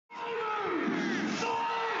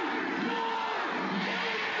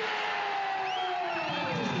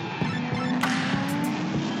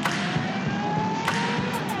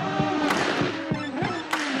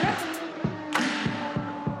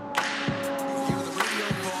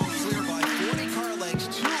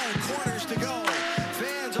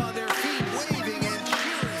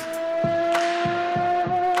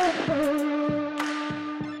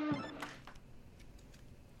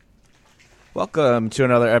Welcome to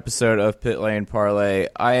another episode of Pit Lane Parlay.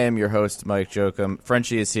 I am your host, Mike Jokum.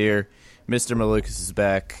 Frenchie is here. Mr. Malukas is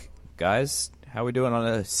back. Guys, how we doing on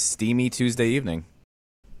a steamy Tuesday evening?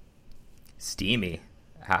 Steamy?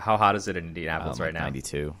 How hot is it in Indianapolis right now?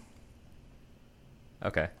 92.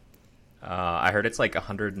 Okay. I heard it's like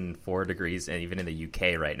 104 degrees and even in the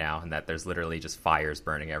UK right now, and that there's literally just fires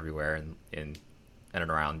burning everywhere in and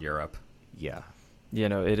around Europe. Yeah. Yeah,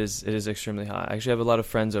 no, it is extremely hot. I actually have a lot of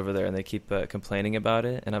friends over there, and they keep complaining about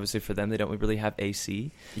it. And obviously, for them, they don't really have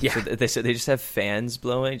AC. Yeah, so they said they just have fans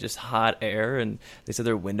blowing, just hot air, and they said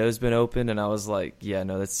their window's been open. And I was like, yeah,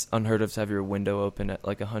 no, that's unheard of to have your window open at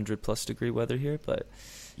like 100+ degree weather here. But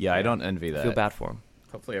yeah, I don't envy that. I feel bad for them.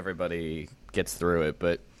 Hopefully, everybody gets through it.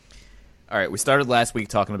 But all right, we started last week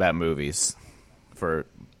talking about movies.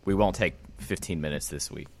 We won't take 15 minutes this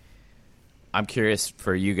week. I'm curious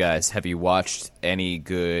for you guys, have you watched any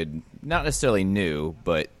good, not necessarily new,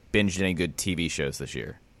 but binged any good TV shows this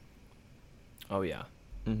year? Oh, yeah.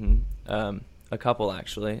 A couple,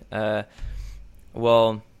 actually.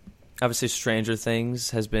 Well, obviously Stranger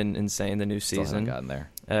Things has been insane, the new season. Still haven't gotten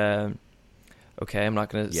there. Okay, I'm not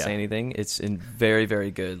going to say anything. It's very,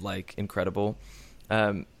 very good, like incredible.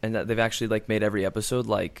 And that they've actually like made every episode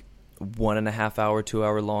like 1.5 hour, 2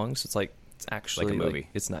 hour long. So it's actually like a movie.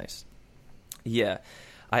 It's nice. Yeah,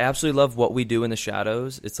 I absolutely love What We Do in the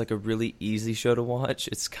Shadows. It's like a really easy show to watch.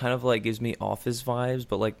 It's kind of like gives me Office vibes,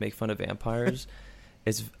 but like make fun of vampires.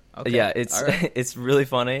 It's right. It's really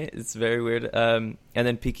funny. It's very weird. And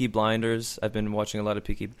then Peaky Blinders. I've been watching a lot of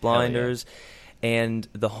Peaky Blinders, and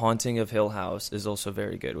The Haunting of Hill House is also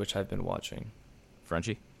very good, which I've been watching.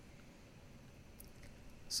 Frenchie?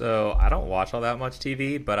 So I don't watch all that much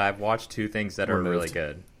TV, but I've watched two things that are really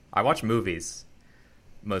good. I watch movies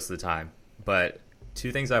most of the time. But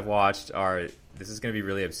two things I've watched are, this is going to be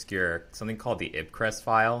really obscure, something called The Ipcress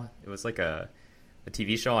File. It was like a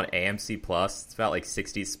TV show on AMC+. It's about like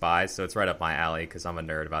 60s spies, so it's right up my alley because I'm a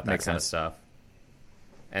nerd about that kind of stuff.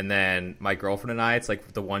 And then my girlfriend and I, it's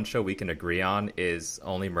like the one show we can agree on is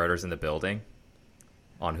Only Murders in the Building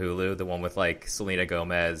on Hulu, the one with like Selena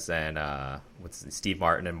Gomez and Steve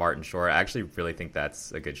Martin and Martin Short. I actually really think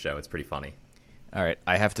that's a good show. It's pretty funny. All right,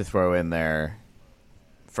 I have to throw in there.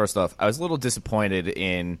 First off, I was a little disappointed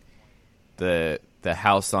in the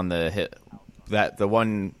house on the hit, the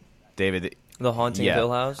one, David. The Haunting of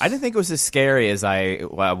Hill House? I didn't think it was as scary as I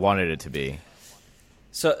wanted it to be.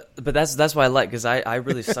 So, but that's why I like, because I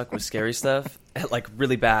really suck with scary stuff, like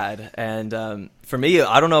really bad. And for me,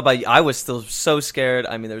 I don't know about you, I was still so scared.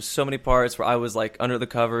 I mean, there's so many parts where I was like under the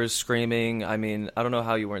covers screaming. I mean, I don't know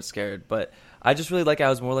how you weren't scared, but I just really I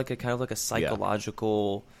was more like a kind of like a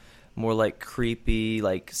psychological. Yeah. More like creepy,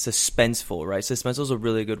 like suspenseful, right? Suspenseful is a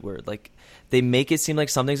really good word. Like they make it seem like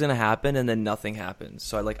something's gonna happen and then nothing happens.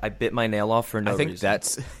 So I bit my nail off for no reason.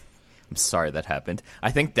 I'm sorry that happened.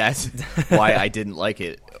 I think that's why I didn't like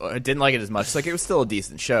it. I didn't like it as much. Like it was still a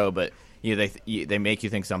decent show, but they make you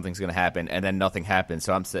think something's gonna happen and then nothing happens.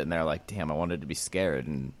 So I'm sitting there like, damn, I wanted to be scared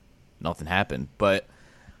and nothing happened. But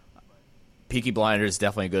Peaky Blinders is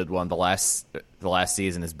definitely a good one. The last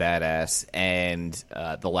season is badass, and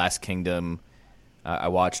The Last Kingdom. I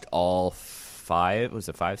watched all 5. Was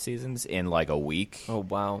it 5 seasons in like a week? Oh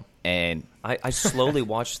wow! And I slowly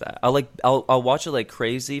watched that. I'll watch it like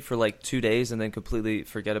crazy for like 2 days and then completely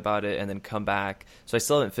forget about it and then come back. So I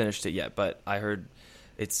still haven't finished it yet, but I heard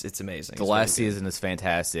it's amazing. The last season is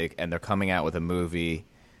fantastic, and they're coming out with a movie.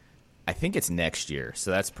 I think it's next year,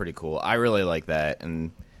 so that's pretty cool. I really like that.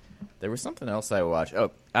 And there was something else I watched.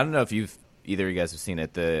 Oh, I don't know if either of you guys have seen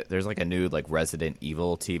it. There's like a new like Resident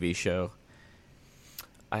Evil TV show.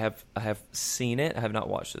 I have seen it. I have not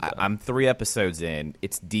watched it, though. I'm 3 episodes in.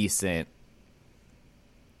 It's decent.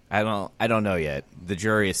 I don't know yet. The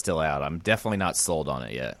jury is still out. I'm definitely not sold on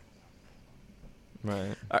it yet.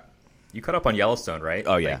 Right. You caught up on Yellowstone, right?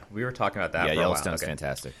 Oh yeah, we were talking about that. Yeah, for Yellowstone's a while.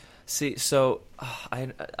 fantastic. See, so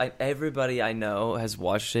everybody I know has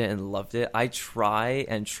watched it and loved it. I try,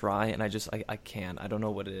 and I can't. I don't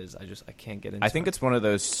know what it is. I can't get into it. I think it's one of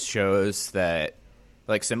those shows that,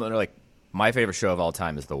 like, similar, like, my favorite show of all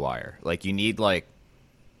time is The Wire. Like, you need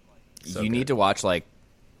to watch, like,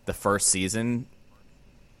 the first season,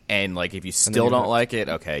 and, like, if you still don't like it,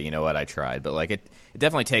 okay, you know what, I tried. But, like, it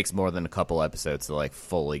definitely takes more than a couple episodes to, like,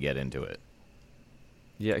 fully get into it.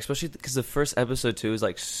 Yeah, especially because the first episode, too, is,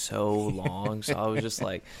 like, so long. So I was just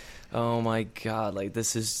like, oh, my God. Like,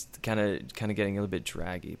 this is kind of getting a little bit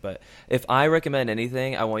draggy. But if I recommend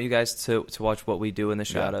anything, I want you guys to watch What We Do in the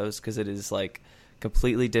Shadows, because it is, like,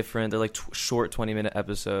 completely different. They're, like, short 20-minute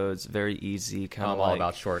episodes, very easy. I'm all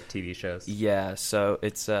about short TV shows. Yeah, so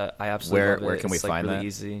it's I absolutely love it. Where can we it's, find really that?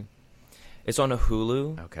 Easy. It's on a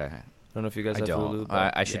Hulu. Okay. I don't know if you guys I have don't. Hulu.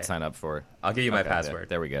 But I should sign up for it. I'll give you my Okay, password.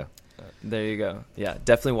 There we go. there you go. Yeah,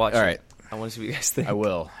 definitely watch All it. right. I want to see what you guys think. I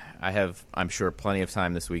will. I have, I'm sure, plenty of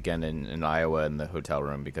time this weekend in Iowa in the hotel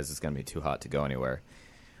room because it's going to be too hot to go anywhere.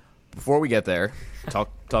 Before we get there, talk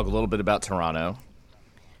a little bit about Toronto.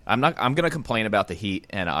 I'm going to complain about the heat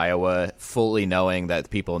in Iowa, fully knowing that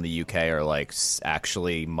people in the UK are like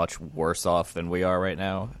actually much worse off than we are right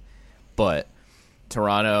now. But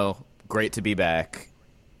Toronto, great to be back.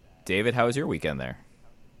 David, how was your weekend there?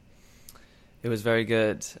 It was very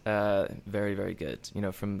good, very, very good. You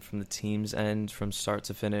know, from the team's end, from start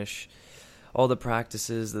to finish, all the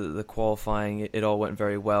practices, the qualifying, it all went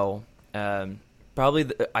very well. Probably,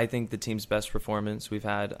 I think the team's best performance we've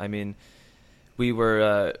had. I mean, we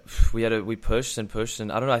pushed and pushed,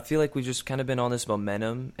 and I don't know. I feel like we've just kind of been on this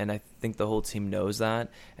momentum, and I think the whole team knows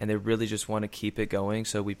that, and they really just want to keep it going.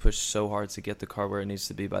 So we pushed so hard to get the car where it needs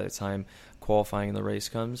to be by the time qualifying and the race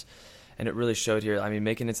comes. And it really showed here. I mean,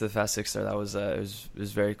 making it to the Fast Six there, that was it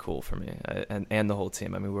was very cool for me and the whole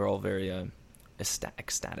team. I mean, we were all very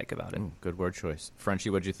ecstatic about it. Ooh, good word choice.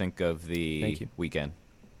 Frenchie, what'd you think of the weekend?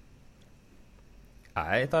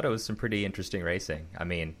 I thought it was some pretty interesting racing. I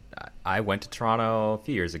mean, I went to Toronto a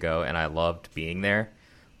few years ago, and I loved being there.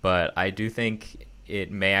 But I do think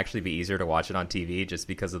it may actually be easier to watch it on TV just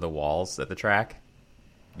because of the walls at the track.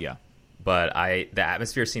 Yeah. But the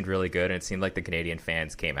atmosphere seemed really good, and it seemed like the Canadian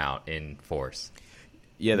fans came out in force.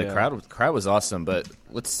 Yeah, the crowd was awesome. But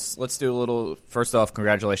let's do a little. First off,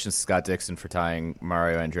 congratulations to Scott Dixon for tying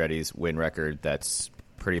Mario Andretti's win record. That's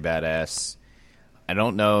pretty badass. I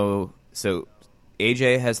don't know. So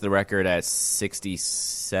AJ has the record at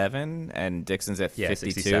 67, and Dixon's at 52.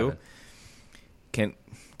 67.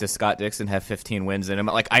 Does Scott Dixon have 15 wins in him?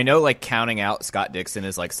 Like, I know, like, counting out Scott Dixon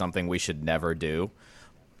is like something we should never do,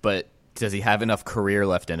 but does he have enough career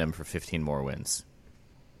left in him for 15 more wins?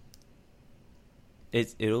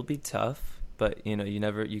 It'll be tough, but you know,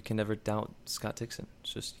 you can never doubt Scott Dixon.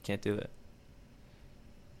 It's just you can't do it.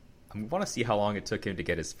 I want to see how long it took him to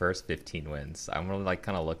get his first 15 wins. I'm going to like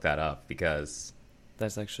kind of look that up because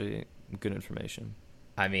that's actually good information.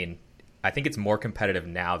 I mean, I think it's more competitive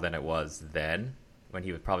now than it was then when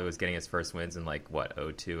he probably was getting his first wins in like what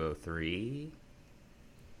 02, 03?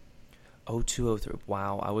 02, 03.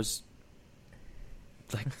 Wow, I was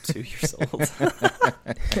like 2 years old.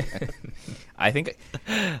 I think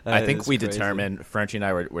we crazy. determined, Frenchie and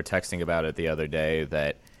I were texting about it the other day,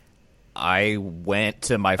 that I went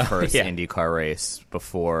to my first IndyCar race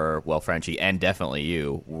before, well, Frenchie and definitely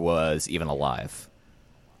you was even alive.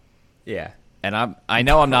 Yeah. And I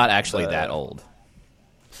know I'm not actually that old.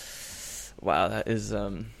 Wow, that is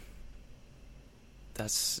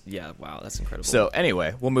that's incredible. So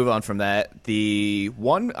anyway, we'll move on from that. The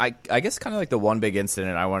one, I guess kind of like the one big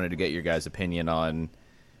incident I wanted to get your guys' opinion on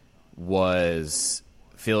was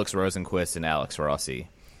Felix Rosenqvist and Alex Rossi.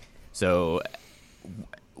 So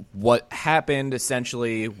what happened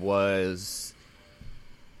essentially was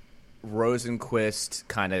Rosenqvist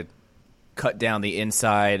kind of cut down the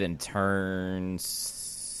inside in turn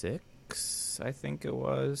 6, I think it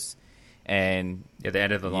was. And at the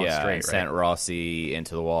end of the long straight, right? Sent Rossi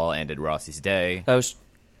into the wall, ended Rossi's day. That was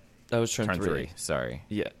turn 3. Sorry.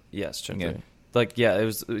 Yeah. Yes, turn 3. Like, it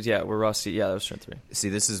was where Rossi. Yeah, that was turn 3. See,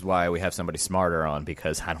 this is why we have somebody smarter on,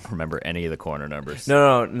 because I don't remember any of the corner numbers.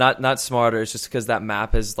 No, not smarter. It's just because that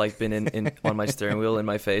map has like been in on my steering wheel in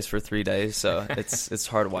my face for 3 days, so it's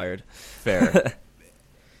hardwired. Fair.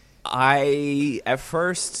 At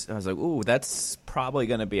first I was like, ooh, that's probably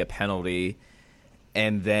going to be a penalty.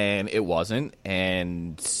 And then it wasn't,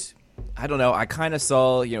 and I don't know. I kind of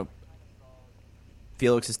saw,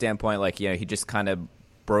 Felix's standpoint, like, he just kind of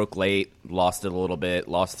broke late, lost it a little bit,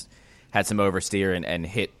 had some oversteer, and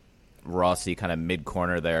hit Rossi kind of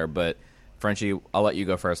mid-corner there. But, Frenchie, I'll let you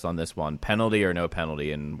go first on this one. Penalty or no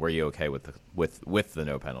penalty, and were you okay with the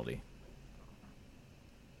no penalty?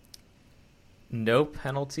 No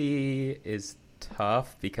penalty is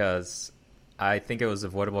tough because I think it was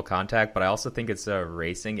avoidable contact, but I also think it's a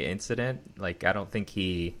racing incident. Like, I don't think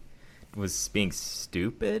he was being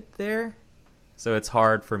stupid there. So it's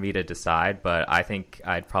hard for me to decide, but I think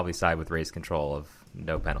I'd probably side with race control of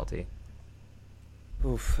no penalty.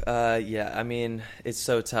 Oof. Yeah, I mean, it's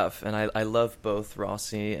so tough. And I love both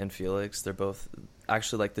Rossi and Felix. They're both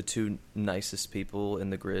actually like the two nicest people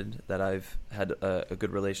in the grid that I've had a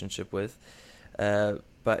good relationship with.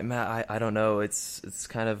 But Matt, I don't know. It's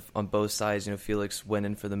kind of on both sides. Felix went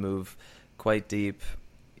in for the move quite deep.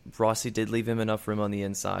 Rossi did leave him enough room on the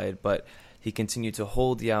inside, but he continued to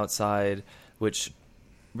hold the outside, which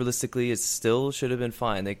realistically, it still should have been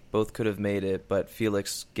fine. They both could have made it, but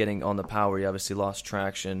Felix getting on the power, he obviously lost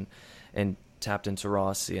traction and tapped into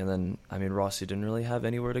Rossi. And then, I mean, Rossi didn't really have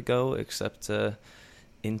anywhere to go except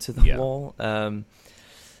into the wall.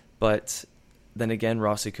 But then again,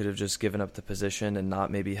 Rossi could have just given up the position and not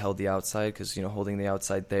maybe held the outside, because, you know, holding the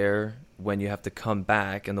outside there when you have to come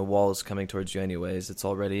back and the wall is coming towards you anyways, it's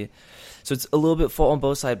already... So it's a little bit fault on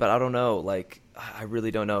both sides, but I don't know. Like, I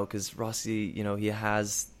really don't know, because Rossi, you know, he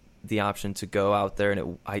has the option to go out there,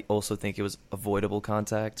 and I also think it was avoidable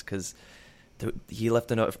contact, because he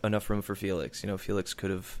left enough room for Felix. You know, Felix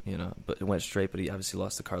could have, you know, but it went straight, but he obviously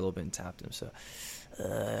lost the car a little bit and tapped him. So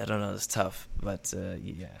I don't know, it's tough, but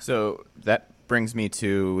yeah. So that brings me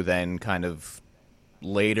to then kind of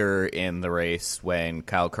later in the race when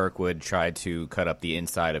Kyle Kirkwood tried to cut up the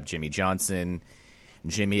inside of Jimmy Johnson.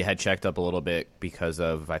 Jimmy had checked up a little bit because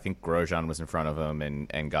of, I think Grosjean was in front of him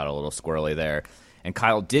and got a little squirrely there. And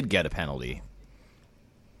Kyle did get a penalty.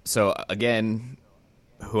 So again,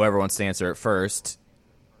 whoever wants to answer it first,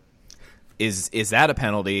 is that a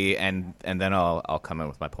penalty? And then I'll come in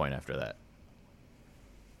with my point after that.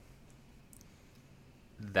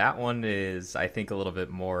 That one is, I think, a little bit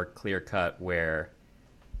more clear-cut, where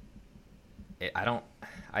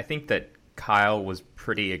I think that Kyle was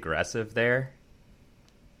pretty aggressive there,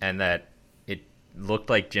 and that it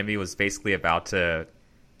looked like Jimmy was basically about to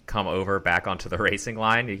come over back onto the racing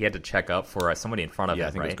line. He had to check up for somebody in front of him,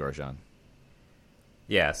 I think right? it was Grosjean.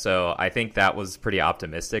 Yeah, so I think that was pretty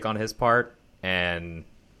optimistic on his part, and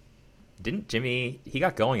didn't Jimmy, he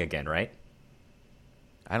got going again, right?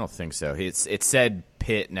 I don't think so. It said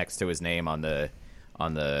pit next to his name on the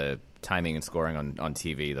timing and scoring on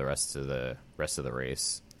TV the rest of the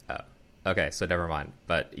race. Okay, so never mind.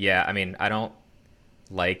 But yeah, I mean, I don't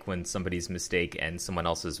like when somebody's mistake ends someone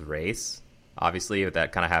else's race. Obviously,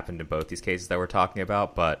 that kind of happened in both these cases that we're talking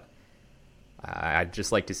about, but I'd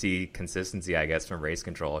just like to see consistency, I guess, from race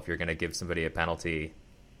control. If you're going to give somebody a penalty,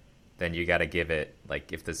 then you got to give it,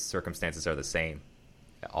 like, if the circumstances are the same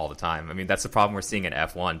all the time. I mean, that's the problem we're seeing in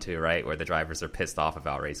F1 too, right? Where the drivers are pissed off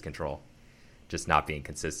about race control just not being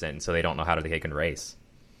consistent, and so they don't know how to take a race.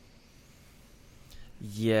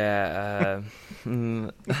 Yeah.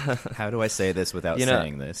 How do I say this without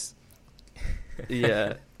saying this?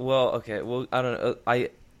 Yeah. Well, okay. Well, I don't know.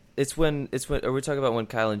 It's when are we talking about when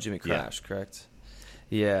Kyle and Jimmy crashed, correct?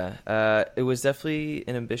 Yeah. It was definitely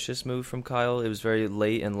an ambitious move from Kyle. It was very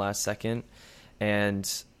late and last second, and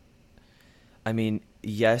I mean,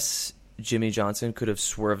 yes, Jimmy Johnson could have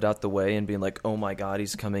swerved out the way and been like, "Oh my God,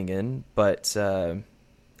 he's coming in," but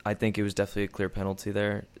I think it was definitely a clear penalty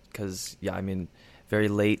there, because I mean, very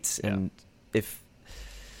late, and I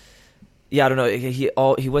don't know,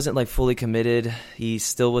 he wasn't like fully committed. He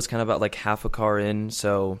still was kind of about like half a car in,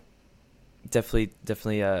 so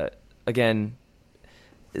definitely again,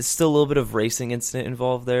 it's still a little bit of racing incident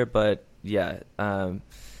involved there, but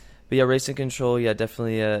racing control,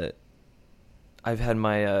 definitely. I've had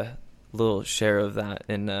my little share of that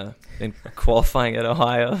in qualifying at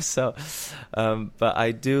Ohio. So, but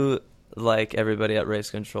I do like everybody at Race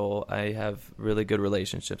Control. I have really good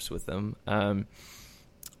relationships with them.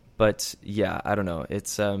 But yeah, I don't know.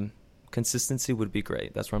 It's consistency would be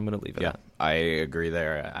great. That's where I'm going to leave it at. I agree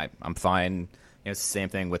there. I'm fine. You know, it's the same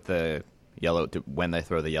thing with the yellow, when they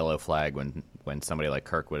throw the yellow flag when somebody like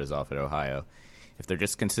Kirkwood is off at Ohio. If they're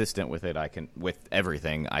just consistent with it, with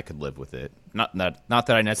everything, I could live with it. Not that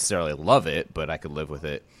I necessarily love it, but I could live with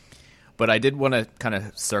it. But I did want to kind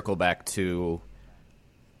of circle back to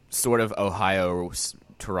sort of Ohio,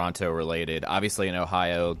 Toronto related. Obviously in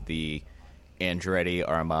Ohio, the Andretti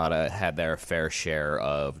Armada had their fair share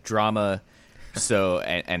of drama. So,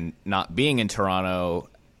 and not being in Toronto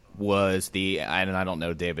was and I don't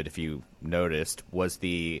know, David, if you noticed, was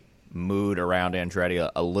the mood around Andretti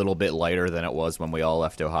a little bit lighter than it was when we all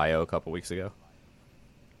left Ohio a couple weeks ago?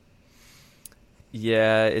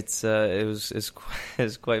 Yeah, it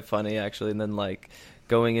was quite funny actually. And then like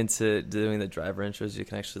going into doing the driver intros, you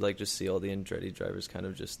can actually like just see all the Andretti drivers kind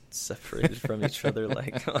of just separated from each other,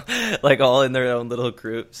 like all in their own little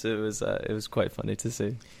groups. It was quite funny to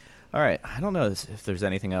see. All right, I don't know if there's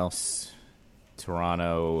anything else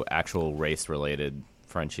Toronto actual race related,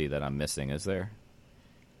 Frenchie, that I'm missing. Is there?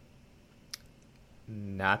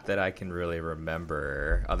 Not that I can really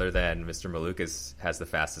remember, other than Mr. Malukas has the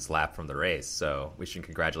fastest lap from the race, so we should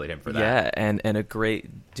congratulate him for that. Yeah, and a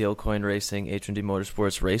great Dealcoin Racing HMD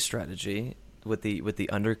Motorsports race strategy with the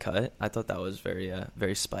undercut. I thought that was very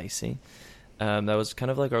very spicy. That was kind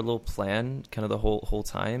of like our little plan, kind of the whole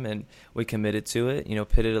time, and we committed to it. You know,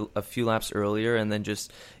 pitted a few laps earlier, and then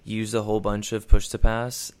just used a whole bunch of push to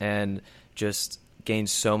pass and just gained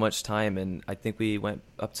so much time, and I think we went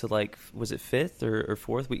up to like, was it fifth or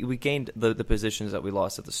fourth? We gained the positions that we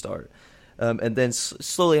lost at the start. And then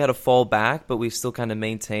slowly had to fall back, but we still kind of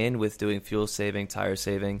maintained with doing fuel saving, tire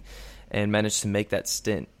saving, and managed to make that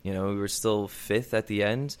stint. We were still fifth at the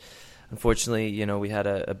end. Unfortunately, we had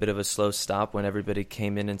a bit of a slow stop when everybody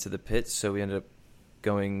came into the pits, so we ended up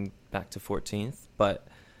going back to 14th. But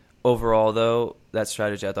overall, though, that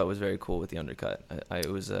strategy I thought was very cool with the undercut. It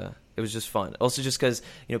was just fun. Also, just because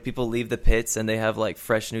people leave the pits and they have like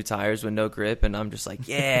fresh new tires with no grip, and I'm just like,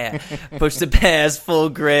 yeah, push the pass, full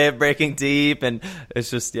grip, braking deep, and it's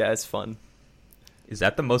just it's fun. Is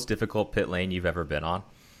that the most difficult pit lane you've ever been on?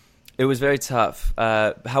 It was very tough.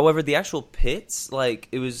 However, the actual pits, like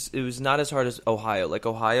it was not as hard as Ohio. Like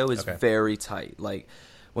Ohio is very tight. Like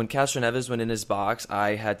when Castroneves went in his box,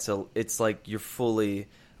 I had to. It's like you're fully.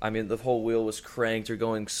 I mean, the whole wheel was cranked. You're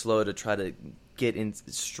going slow to try to get in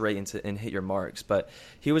straight into and hit your marks. But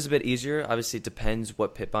he was a bit easier. Obviously, it depends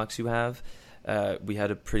what pit box you have. We had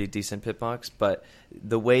a pretty decent pit box, but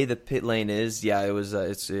the way the pit lane is, it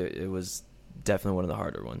was definitely one of the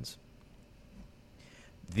harder ones.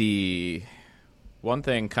 The one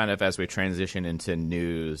thing, kind of as we transition into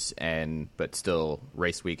news but still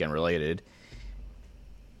race weekend related,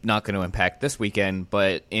 not going to impact this weekend,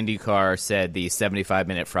 but IndyCar said the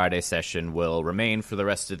 75-minute Friday session will remain for the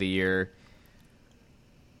rest of the year.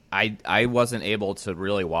 I wasn't able to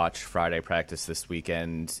really watch Friday practice this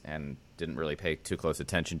weekend and didn't really pay too close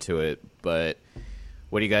attention to it, but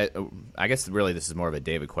what do you guys, I guess really this is more of a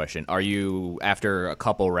David question. Are you, after a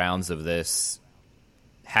couple rounds of this,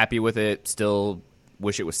 happy with it? Still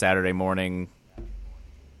wish it was Saturday morning?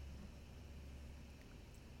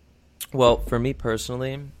 Well, for me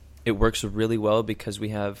personally, it works really well because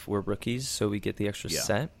we're rookies, so we get the extra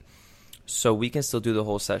set. So we can still do the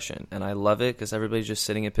whole session, and I love it because everybody's just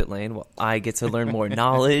sitting in pit lane. Well, I get to learn more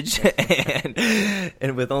knowledge,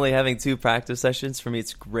 and with only having 2 practice sessions, for me,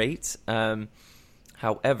 it's great.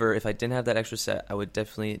 However, if I didn't have that extra set, I would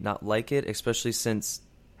definitely not like it, especially since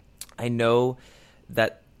I know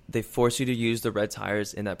that they force you to use the red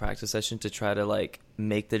tires in that practice session to try to like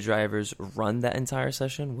make the drivers run that entire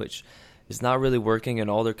session, which is not really working, and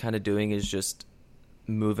all they're kind of doing is just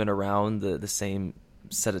moving around the same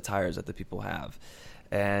set of tires that the people have.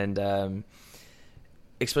 And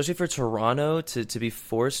especially for Toronto to be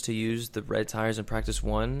forced to use the red tires in practice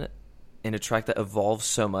 1 in a track that evolves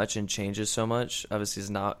so much and changes so much, obviously is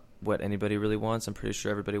not what anybody really wants. I'm pretty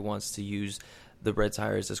sure everybody wants to use the red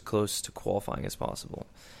tires as close to qualifying as possible.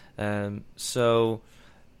 So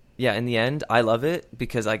yeah, in the end, I love it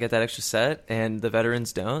because I get that extra set and the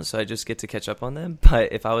veterans don't, so I just get to catch up on them.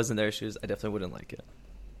 But if I was in their shoes, I definitely wouldn't like it.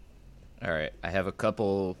 All right, I have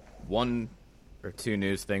one or two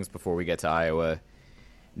news things before we get to Iowa.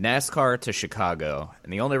 NASCAR to Chicago,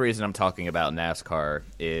 and the only reason I'm talking about NASCAR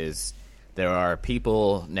is there are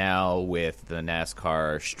people now with the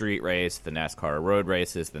NASCAR street race, the NASCAR road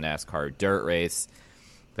races, the NASCAR dirt race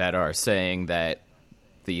that are saying that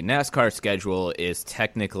the NASCAR schedule is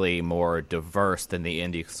technically more diverse than the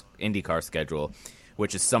IndyCar schedule,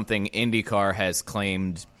 which is something IndyCar has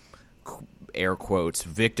claimed, air quotes,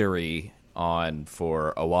 victory on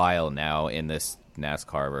for a while now in this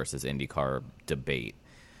NASCAR versus IndyCar debate.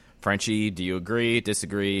 Frenchie, do you agree,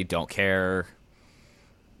 disagree, don't care?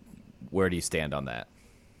 Where do you stand on that?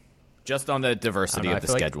 Just on the diversity of the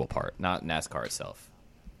schedule part, not NASCAR itself.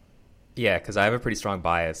 Yeah, because I have a pretty strong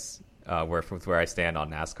bias with where I stand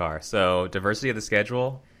on NASCAR. So diversity of the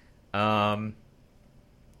schedule, no,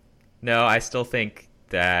 I still think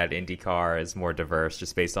that IndyCar is more diverse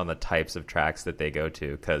just based on the types of tracks that they go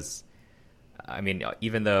to. Because, I mean,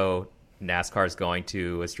 even though NASCAR is going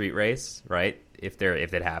to a street race, right? If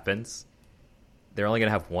it happens, they're only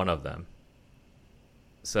going to have one of them.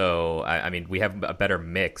 So, I mean, we have a better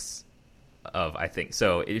mix of, I think.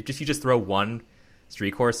 So, if you just throw one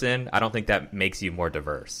street course in, I don't think that makes you more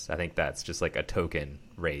diverse. I think that's just like a token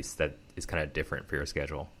race that is kind of different for your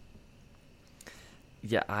schedule.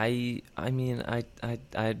 Yeah, I mean,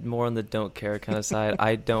 I'm more on the don't care kind of side.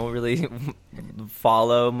 I don't really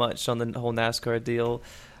follow much on the whole NASCAR deal.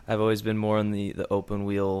 I've always been more on the open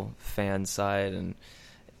wheel fan side, and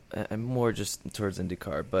I'm more just towards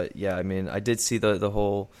IndyCar. But yeah, I mean, I did see the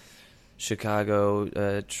whole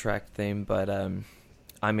Chicago track thing, but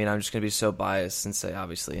I mean, I'm just gonna be so biased and say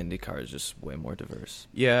obviously IndyCar is just way more diverse.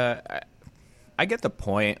 Yeah, I get the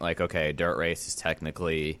point. Like, okay, dirt race is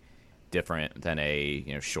technically different than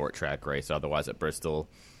a short track race. Otherwise, at Bristol,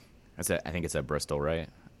 I think it's at Bristol, right?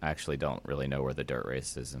 I actually don't really know where the dirt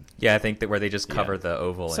race is. Yeah, I think that where they just cover the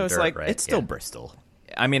oval so and it's dirt, like, right? it's still Bristol.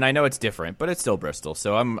 I mean, I know it's different, but it's still Bristol,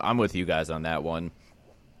 so I'm with you guys on that one.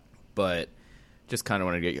 But just kind of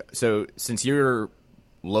want to get so since you're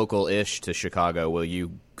local-ish to Chicago, will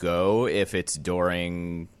you go if it's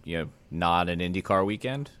during not an IndyCar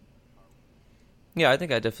weekend? Yeah, I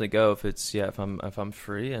think I'd definitely go if I'm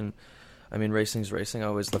free. And I mean, racing's racing. I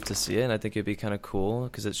always love to see it, and I think it'd be kind of cool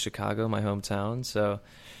because it's Chicago, my hometown. So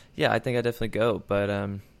yeah, I think I'd definitely go. But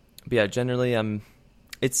yeah, generally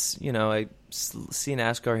it's I see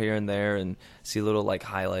NASCAR here and there and see little like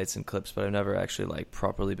highlights and clips, but I've never actually like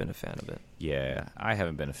properly been a fan of it. Yeah, I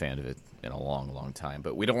haven't been a fan of it in a long, long time.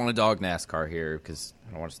 But we don't want to dog NASCAR here because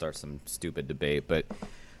I don't want to start some stupid debate. But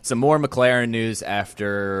some more McLaren news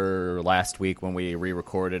after last week when we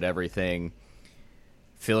re-recorded everything.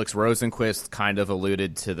 Felix Rosenqvist kind of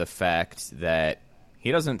alluded to the fact that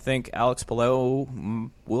he doesn't think Alex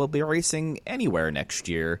Palou will be racing anywhere next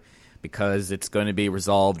year because it's going to be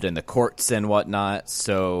resolved in the courts and whatnot.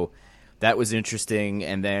 So that was interesting.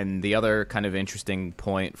 And then the other kind of interesting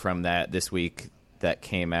point from that this week that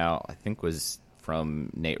came out, I think was from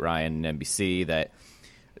Nate Ryan and NBC, that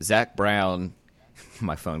Zach Brown,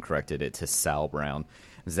 my phone corrected it to Sal Brown,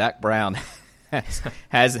 Zach Brown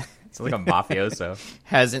has it's like a mafioso.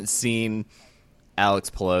 Hasn't seen Alex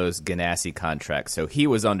Palou's Ganassi contract. So he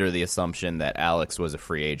was under the assumption that Alex was a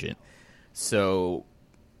free agent. So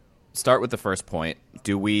start with the first point.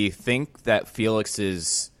 Do we think that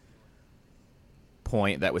Felix's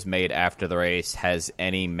point that was made after the race has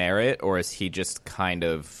any merit, or is he just kind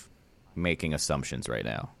of making assumptions right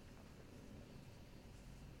now?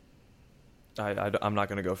 I'm not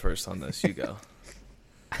going to go first on this. You go.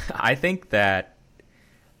 I think that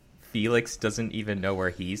Felix doesn't even know where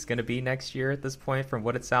he's going to be next year at this point, from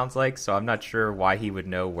what it sounds like. So I'm not sure why he would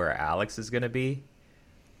know where Alex is going to be.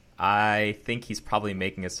 I think he's probably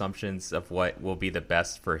making assumptions of what will be the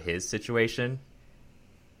best for his situation.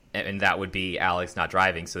 And that would be Alex not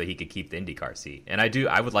driving so that he could keep the IndyCar seat. And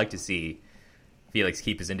I would like to see Felix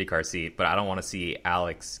keep his IndyCar seat, but I don't want to see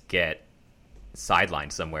Alex get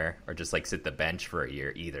sidelined somewhere or just like sit the bench for a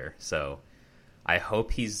year either. So I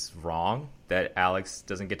hope he's wrong that Alex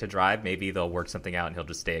doesn't get to drive. Maybe they'll work something out and he'll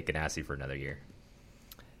just stay at Ganassi for another year.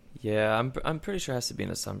 Yeah, I'm pretty sure it has to be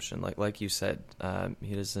an assumption. Like you said,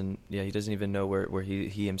 he doesn't even know where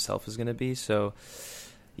he himself is going to be. So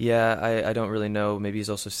yeah, I don't really know. Maybe he's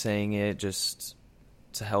also saying it just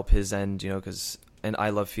to help his end, and I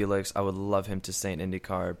love Felix. I would love him to stay in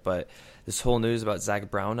IndyCar, but this whole news about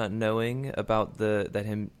Zach Brown not knowing about that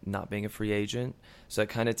him not being a free agent, so it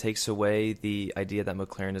kind of takes away the idea that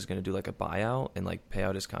McLaren is going to do like a buyout and like pay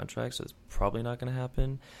out his contract. So it's probably not going to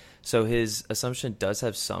happen. So his assumption does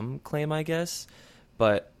have some claim, I guess,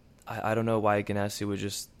 but I don't know why Ganassi would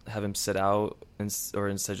just have him sit out or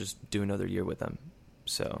instead just do another year with them.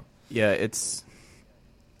 So yeah, it's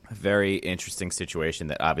a very interesting situation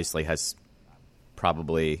that obviously has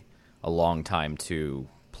probably a long time to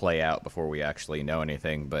play out before we actually know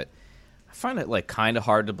anything. But I find it like kind of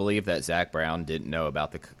hard to believe that Zach Brown didn't know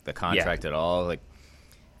about the contract at all. Like,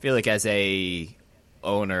 I feel like as a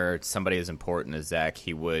owner, somebody as important as Zach,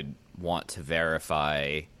 he would want to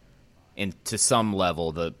verify to some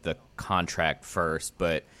level the contract first.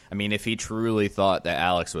 But I mean, if he truly thought that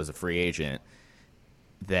Alex was a free agent,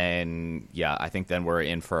 then yeah, I think then we're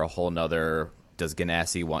in for a whole nother. Does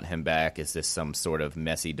Ganassi want him back? Is this some sort of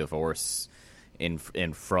messy divorce in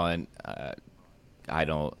front? I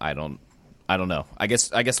don't know. I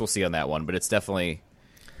guess we'll see on that one, but it's definitely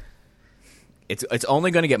it's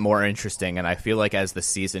only going to get more interesting, and I feel like as the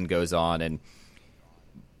season goes on and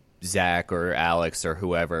Zach or Alex or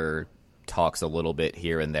whoever talks a little bit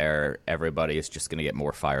here and there, everybody is just going to get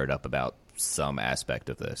more fired up about some aspect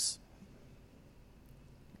of this.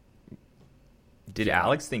 Did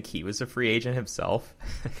Alex think he was a free agent himself?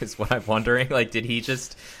 Is what I'm wondering. Like, did he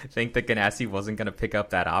just think that Ganassi wasn't going to pick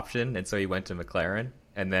up that option, and so he went to McLaren,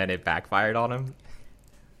 and then it backfired on him?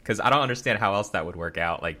 Because I don't understand how else that would work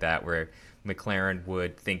out like that, where McLaren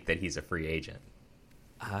would think that he's a free agent.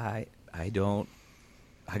 I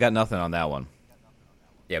got nothing on that one.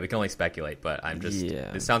 Yeah, we can only speculate, but I'm just.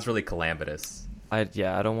 Yeah. This sounds really calamitous. I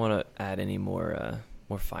don't want to add any more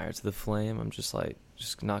fire to the flame. I'm just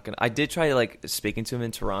not gonna. I did try like speaking to him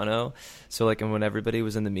in Toronto, so like, and when everybody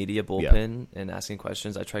was in the media bullpen and asking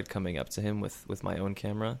questions, I tried coming up to him with my own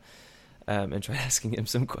camera, and tried asking him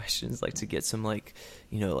some questions, like to get some like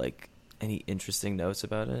any interesting notes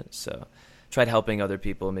about it. So tried helping other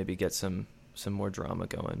people maybe get some more drama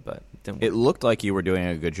going, but it didn't work. It looked like you were doing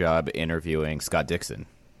a good job interviewing Scott Dixon.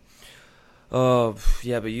 Oh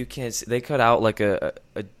yeah, but you can't see. They cut out like a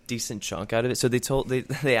decent chunk out of it. So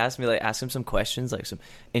they asked me, like, ask him some questions, like some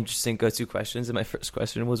interesting go-to questions. And my first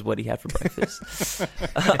question was what he had for breakfast.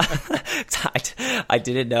 I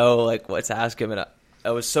didn't know like what to ask him, and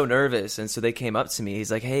I was so nervous. And so they came up to me.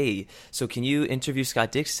 He's like, "Hey, so can you interview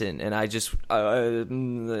Scott Dixon?" And I just I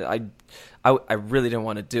really didn't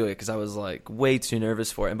want to do it because I was like way too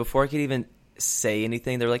nervous for it. And before I could even say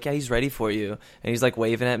anything, they're like, "Yeah, he's ready for you," and he's like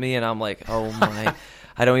waving at me, and I'm like, "Oh my."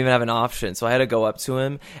 I don't even have an option. So I had to go up to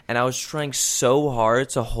him, and I was trying so hard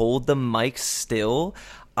to hold the mic still.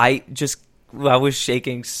 I was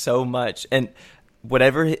shaking so much, and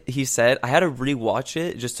whatever he said, I had to rewatch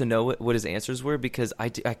it just to know what his answers were, because I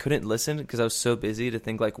couldn't listen because I was so busy to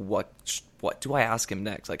think like, what do I ask him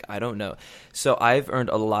next? Like, I don't know. So I've earned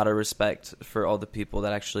a lot of respect for all the people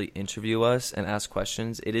that actually interview us and ask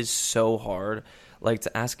questions. It is so hard, like,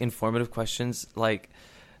 to ask informative questions. Like,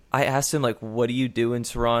 I asked him, like, what do you do in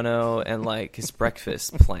Toronto, and like his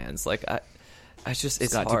breakfast plans. Like, I just,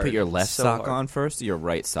 it's Scott, hard. do you put your left so sock hard. on first or your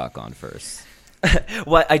right sock on first?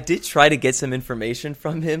 Well, I did try to get some information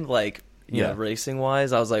from him, like, you Yeah. know, racing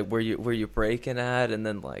wise. I was like, where you breaking at, and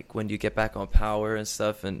then like when do you get back on power and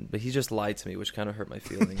stuff. But he just lied to me, which kind of hurt my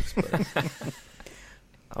feelings. But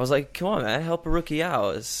I was like, come on, man, help a rookie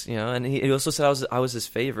out, you know. And he also said I was his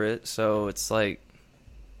favorite, so it's like,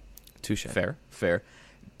 touche. Fair.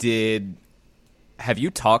 Have you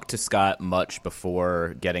talked to Scott much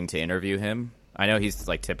before getting to interview him? I know he's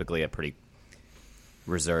like typically a pretty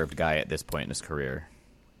reserved guy at this point in his career.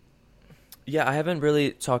 Yeah, I haven't really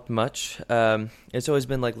talked much. It's always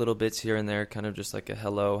been like little bits here and there, kind of just like a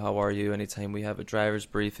hello, how are you, anytime we have a driver's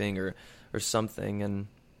briefing or something. And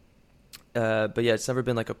but yeah, it's never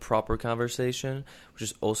been like a proper conversation, which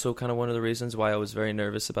is also kind of one of the reasons why I was very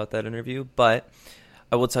nervous about that interview. But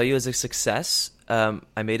I will tell you, as a success,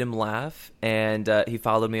 I made him laugh, and he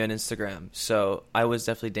followed me on Instagram. So I was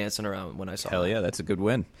definitely dancing around when I saw Hell him. yeah, that's a good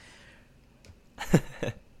win.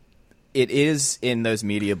 It is, in those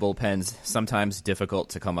media bullpens, sometimes difficult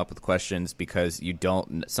to come up with questions because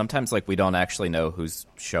sometimes like we don't actually know who's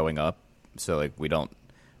showing up. So like we don't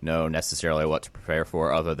know necessarily what to prepare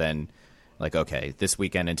for, other than like, okay, this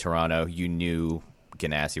weekend in Toronto, you knew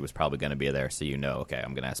Ganassi was probably going to be there, so you know, okay,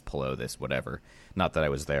 I'm going to ask Palou this, whatever. Not that I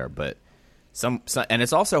was there, but some, and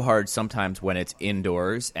it's also hard sometimes when it's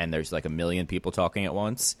indoors and there's like a million people talking at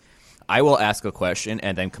once. I will ask a question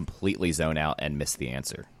and then completely zone out and miss the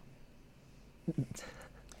answer.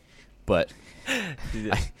 But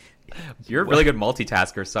You're a really good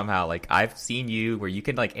multitasker somehow. Like, I've seen you where you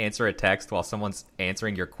can like answer a text while someone's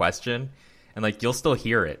answering your question, and like you'll still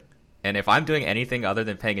hear it. And if I'm doing anything other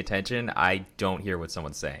than paying attention, I don't hear what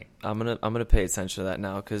someone's saying. I'm gonna pay attention to that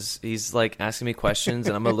now, because he's like asking me questions,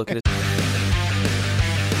 and I'm gonna look at his.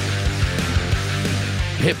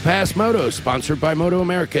 Pit Pass Moto, sponsored by Moto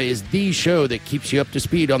America, is the show that keeps you up to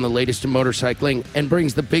speed on the latest in motorcycling and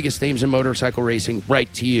brings the biggest names in motorcycle racing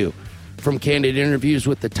right to you. From candid interviews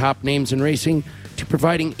with the top names in racing to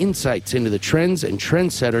providing insights into the trends and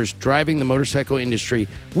trendsetters driving the motorcycle industry,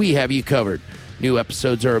 we have you covered. New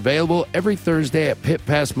episodes are available every Thursday at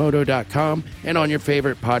pitpassmoto.com and on your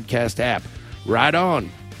favorite podcast app. Ride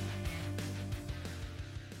on!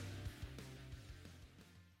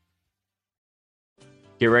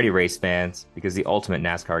 Get ready, race fans, because the ultimate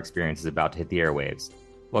NASCAR experience is about to hit the airwaves.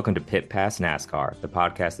 Welcome to Pit Pass NASCAR, the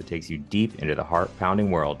podcast that takes you deep into the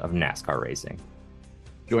heart-pounding world of NASCAR racing.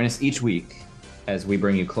 join us each week as we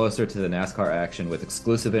bring you closer to the NASCAR action with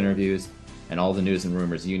exclusive interviews and all the news and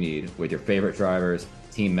rumors you need with your favorite drivers,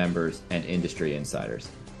 team members, and industry insiders.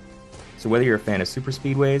 So whether you're a fan of super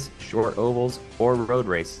speedways, short ovals, or road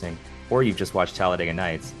racing, or you've just watched Talladega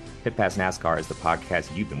Nights, Pit Pass NASCAR is the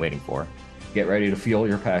podcast you've been waiting for. Get ready to fuel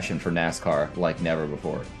your passion for NASCAR like never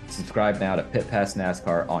before. Subscribe now to Pit Pass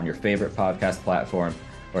NASCAR on your favorite podcast platform,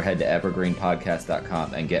 or head to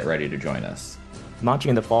evergreenpodcast.com and get ready to join us. Launching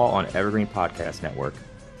in the fall on Evergreen Podcast Network.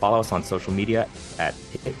 Follow us on social media at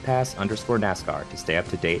pitpass_NASCAR to stay up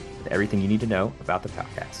to date with everything you need to know about the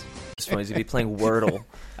podcast. It's funny to be playing Wordle.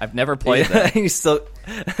 I've never played that. You still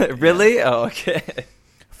really? Oh, okay.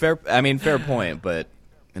 Fair point, but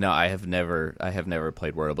no, I have never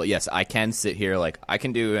played Wordle. But yes, I can sit here, like I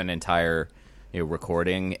can do an entire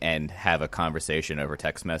recording and have a conversation over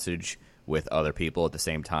text message with other people at the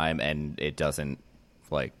same time, and it doesn't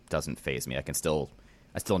faze me. I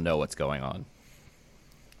still know what's going on.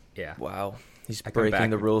 Yeah. Wow. He's I come breaking back-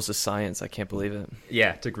 the rules of science. I can't believe it.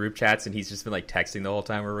 Yeah, to group chats, and he's just been like texting the whole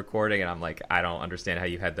time we're recording, and I'm like, I don't understand how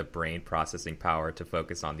you had the brain processing power to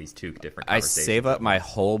focus on these two different I conversations. save up my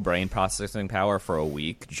whole brain processing power for a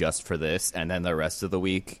week just for this, and then the rest of the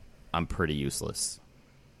week I'm pretty useless.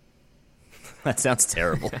 That sounds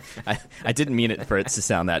terrible. I didn't mean it for it to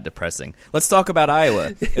sound that depressing. Let's talk about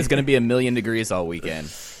Iowa. It's going to be 1,000,000 degrees all weekend.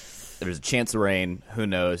 There's a chance of rain. Who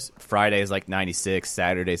knows? Friday is like 96,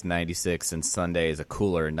 Saturday's 96, and Sunday is a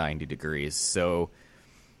cooler 90 degrees. So,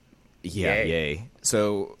 yeah, yay.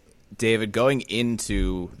 So, David, going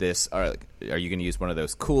into this, are you going to use one of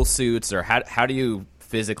those cool suits, or how do you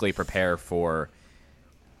physically prepare for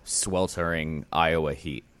sweltering Iowa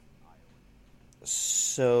heat?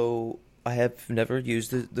 So I have never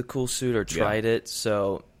used the cool suit or tried it.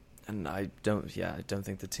 So, and I don't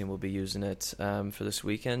think the team will be using it for this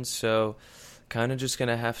weekend. So, kind of just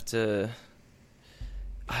gonna have to,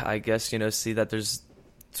 I guess, see that there's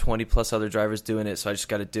 20 plus other drivers doing it. So I just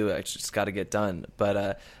got to do it. I just got to get done.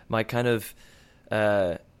 But my kind of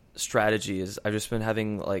strategy is I've just been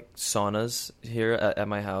having like saunas here at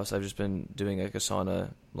my house. I've just been doing like a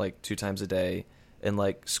sauna like 2 times a day in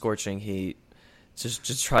like scorching heat.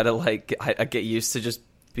 Just try to like I get used to just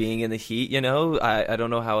being in the heat, I don't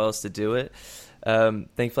know how else to do it.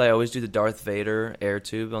 Thankfully, I always do the Darth Vader air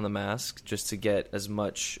tube on the mask just to get as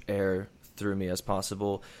much air through me as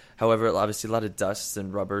possible. However, obviously a lot of dust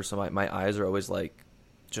and rubber, so my eyes are always like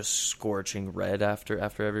just scorching red after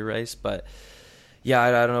every race. But yeah,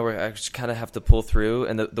 I don't know. I just kind of have to pull through.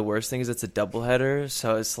 And the worst thing is it's a doubleheader,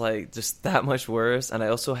 so it's like just that much worse. And I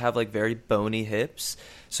also have like very bony hips.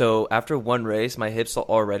 So after one race, my hips are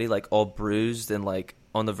already like all bruised and like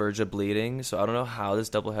on the verge of bleeding. So I don't know how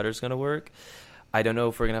this doubleheader is going to work. I don't know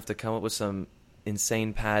if we're going to have to come up with some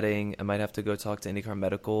insane padding. I might have to go talk to IndyCar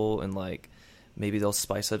Medical and like maybe they'll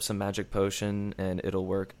spice up some magic potion and it'll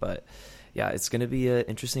work. But yeah, it's going to be an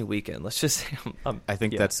interesting weekend. Let's just say I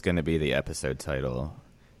think that's going to be the episode title.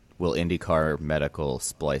 Will IndyCar Medical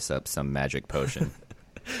splice up some magic potion?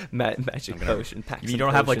 Magic potion. You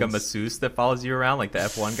don't have like a masseuse that follows you around like the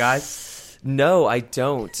F1 guys? No, I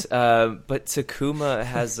don't. But Takuma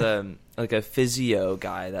has like a physio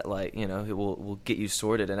guy that like, he will get you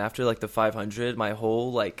sorted. And after like the 500, my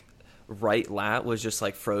whole like right lat was just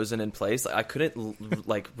like frozen in place. Like I couldn't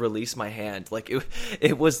like release my hand. Like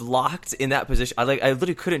it was locked in that position. I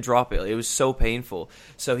literally couldn't drop it. It was so painful.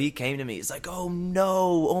 So he came to me. He's like, "Oh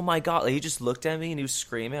no! Oh my god!" Like he just looked at me and he was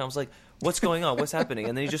screaming. I was like, "What's going on? What's happening?"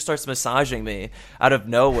 And then he just starts massaging me out of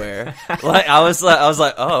nowhere. Like I was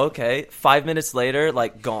like, "Oh okay." 5 minutes later,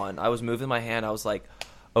 like gone. I was moving my hand. I was like,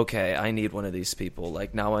 "Okay, I need one of these people."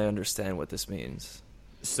 Like now I understand what this means.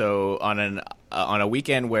 So on a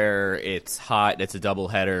weekend where it's hot, it's a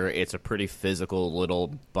doubleheader, it's a pretty physical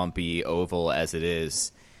little bumpy oval as it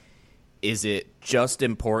is. Is it just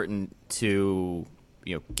important to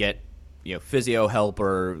get physio help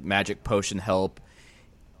or magic potion help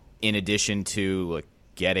in addition to like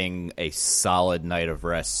getting a solid night of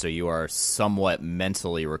rest so you are somewhat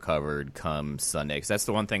mentally recovered come Sunday? Because that's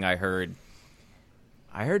the one thing I heard.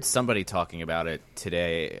 I heard somebody talking about it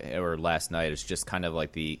today or last night. It's just kind of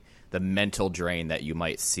like the mental drain that you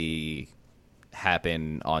might see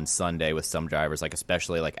happen on Sunday with some drivers, like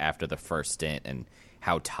especially like after the first stint and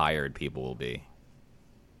how tired people will be.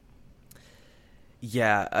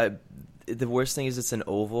 Yeah, the worst thing is it's an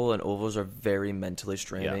oval, and ovals are very mentally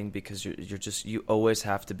straining because you always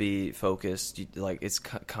have to be focused. It's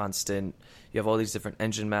constant. You have all these different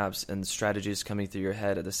engine maps and strategies coming through your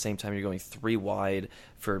head at the same time. You're going 3 wide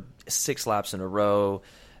for 6 laps in a row,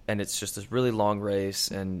 and it's just this really long race,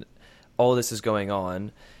 and all this is going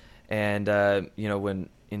on. And when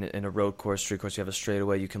in a road course, street course, you have a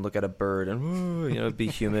straightaway, you can look at a bird and be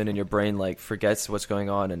human, and your brain like forgets what's going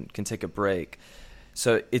on and can take a break.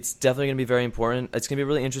 So it's definitely going to be very important. It's going to be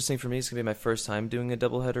really interesting for me. It's going to be my first time doing a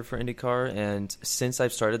doubleheader for IndyCar. And since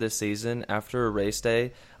I've started this season, after a race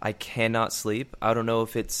day, I cannot sleep. I don't know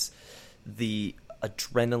if it's the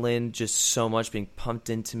adrenaline just so much being pumped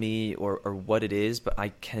into me or what it is, but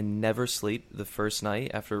I can never sleep the first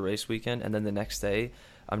night after a race weekend. And then the next day,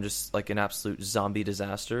 I'm just like an absolute zombie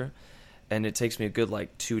disaster. And it takes me a good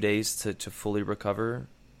like 2 days to fully recover.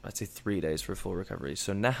 I'd say 3 days for full recovery.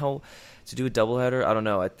 So now to do a doubleheader, I don't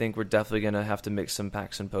know. I think we're definitely going to have to mix some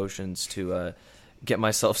packs and potions to get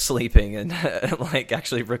myself sleeping and like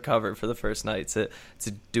actually recover for the first night to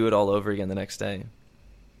do it all over again the next day.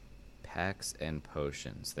 Packs and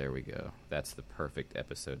potions. There we go. That's the perfect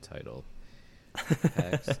episode title.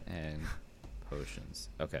 Packs and potions.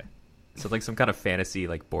 Okay. So like some kind of fantasy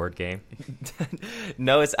like board game?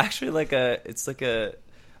 No, it's actually like a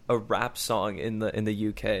rap song in the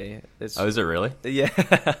UK. Is it really? Yeah.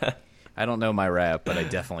 I don't know my rap, but I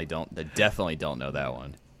definitely don't know that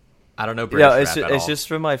one. I don't know British Yeah, rap at it's all. just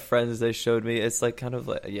from my friends. They showed me. It's like kind of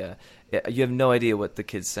like yeah, you have no idea what the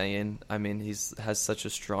kid's saying. I mean, has such a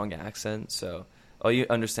strong accent, so all you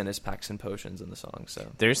understand is packs and potions in the song. So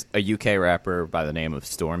There's a UK rapper by the name of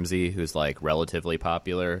Stormzy who's like relatively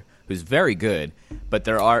popular, who's very good, but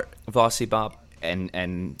there are Vossi Bop.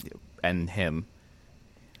 and him.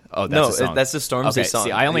 Oh, that's No, a song. that's the Stormzy okay, song.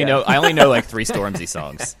 See, I only Yeah. know like 3 Stormzy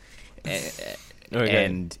songs. Okay.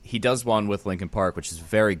 And he does one with Linkin Park, which is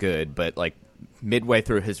very good, but like midway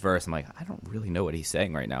through his verse, I'm like, I don't really know what he's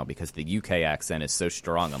saying right now because the UK accent is so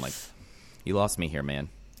strong. I'm like, you lost me here, man.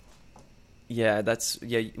 Yeah,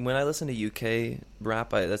 when I listen to UK rap,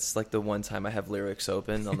 that's like the one time I have lyrics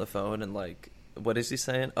open on the phone and like, what is he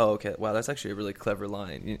saying? Oh, okay. Wow, that's actually a really clever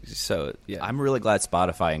line. So, yeah. I'm really glad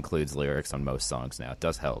Spotify includes lyrics on most songs now. It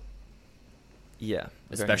does help. Yeah.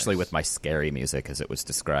 very Especially nice. with my scary music, as it was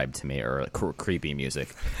described to me, or creepy music.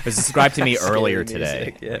 It was described to me Scary earlier today.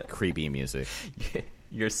 music, yeah. Like, creepy music.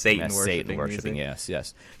 You're Satan Yes, worshiping. Satan worshiping. music.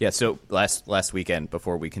 Yes. Yeah. So last weekend,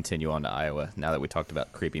 before we continue on to Iowa, now that we talked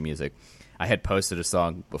about creepy music, I had posted a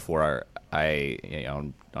song before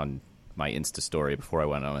on my Insta story before I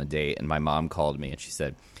went on a date, and my mom called me and she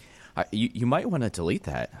said, "You might want to delete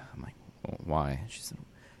that." I'm like, well, "Why?" She said,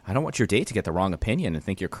 "I don't want your date to get the wrong opinion and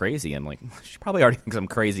think you're crazy." And like, she probably already thinks I'm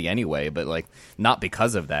crazy anyway, but like, not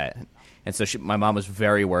because of that. And so my mom was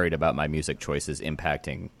very worried about my music choices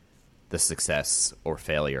impacting the success or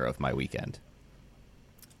failure of my weekend.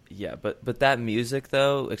 Yeah, but that music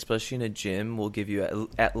though, especially in a gym, will give you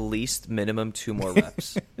at least minimum 2 more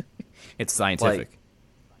reps. It's scientific. Like,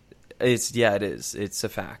 it is. It's a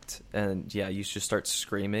fact. And yeah, you should start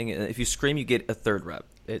screaming. And if you scream, you get a 3rd rep.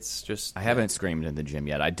 It's just I haven't screamed in the gym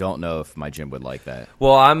yet. I don't know if my gym would like that.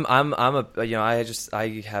 Well, I'm a I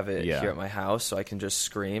have it Yeah. here at my house, so I can just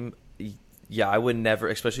scream. Yeah, I would never,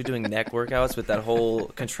 especially doing neck workouts with that whole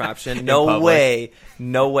contraption. No public. way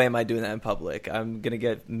am I doing that in public. I'm gonna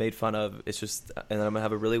get made fun of. It's just, and then I'm gonna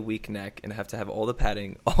have a really weak neck and have to have all the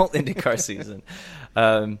padding all IndyCar season.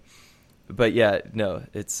 But yeah, no,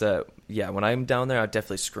 it's when I'm down there, I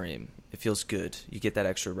definitely scream. It feels good. You get that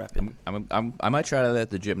extra rep in. I might try that at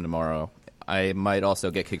the gym tomorrow. I might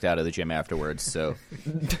also get kicked out of the gym afterwards. So,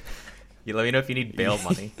 You let me know if you need bail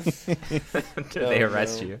money. Until they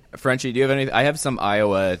arrest you. Frenchie, do you have any? I have some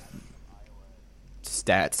Iowa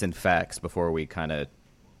stats and facts before we kind of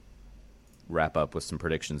wrap up with some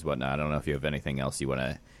predictions, whatnot. I don't know if you have anything else you want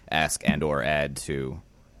to ask and or add to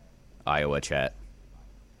Iowa chat.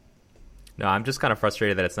 No, I'm just kind of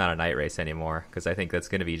frustrated that it's not a night race anymore because I think that's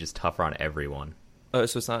going to be just tougher on everyone. Oh,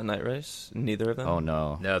 so it's not a night race? Neither of them? Oh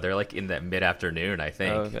no. No, they're like in that mid-afternoon, I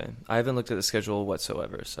think. Oh, okay. I haven't looked at the schedule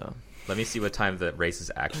whatsoever, so Let me see what time the races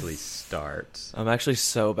actually start. I'm actually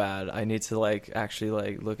so bad. I need to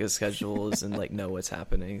actually look at schedules and know what's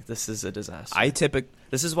happening. This is a disaster.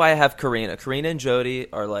 This is why I have Karina. Karina and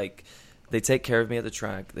Jody are they take care of me at the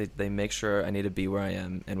track. They make sure I need to be where I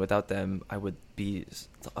am, and without them, I would be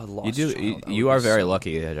a lost child. You are very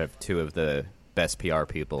lucky to have 2 of the best PR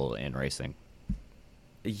people in racing.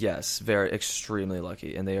 Yes, very extremely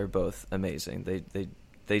lucky, and they are both amazing. They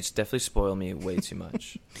definitely spoil me way too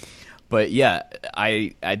much. But yeah,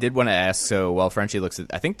 I did want to ask. So while Frenchie looks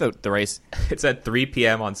at, I think the race It's at 3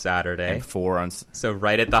 p.m. on Saturday. and 4 on. So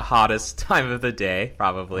right at the hottest time of the day,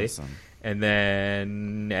 probably. Awesome. And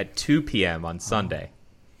then at 2 p.m. on Sunday.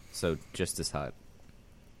 So just as hot.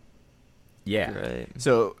 Yeah. Right.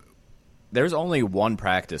 So there's only one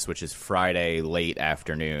practice, which is Friday late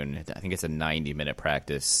afternoon. I think it's a 90-minute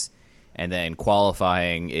practice. And then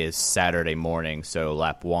qualifying is Saturday morning. So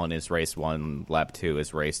lap 1 is race 1, lap 2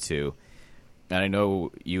 is race 2. And I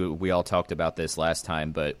know we all talked about this last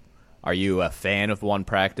time, but are you a fan of one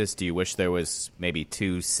practice? Do you wish there was maybe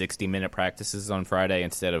 2 60-minute practices on Friday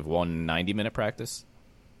instead of one 90-minute practice?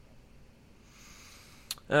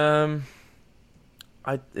 It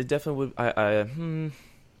definitely would. I mean,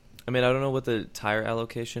 I don't know what the tire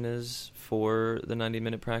allocation is for the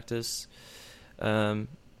 90-minute practice. I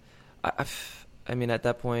mean, at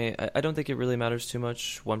that point, I don't think it really matters too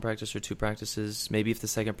much, one practice or 2 practices. Maybe if the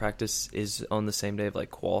second practice is on the same day of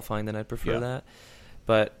qualifying, then I'd prefer that.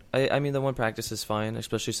 But I mean, the one practice is fine,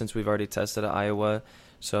 especially since we've already tested at Iowa.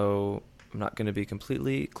 So I'm not going to be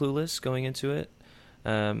completely clueless going into it.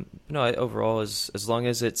 Overall, as long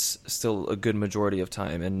as it's still a good majority of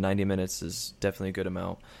time, and 90 minutes is definitely a good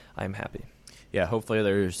amount, I'm happy. Yeah, hopefully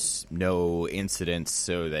there's no incidents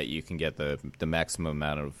so that you can get the maximum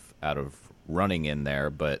amount out of running in there.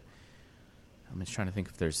 But I'm just trying to think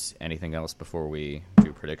if there's anything else before we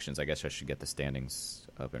do predictions. I guess I should get the standings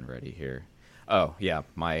up and ready here. Oh, yeah,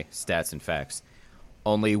 my stats and facts.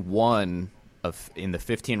 Only one in the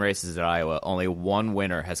 15 races at Iowa, only one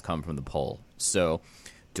winner has come from the poll. So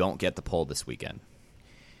don't get the poll this weekend.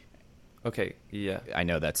 Okay, yeah. I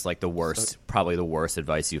know that's like the worst, probably the worst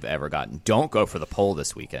advice you've ever gotten. Don't go for the poll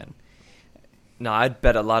this weekend. No, I'd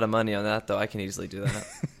bet a lot of money on that, though. I can easily do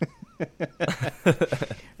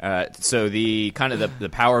that. So the kind of the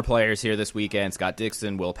power players here this weekend: Scott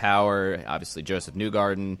Dixon, Will Power, obviously Joseph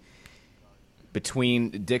Newgarden.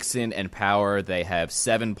 Between Dixon and Power, they have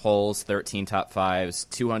 7 poles, 13 top fives,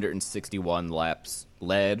 261 laps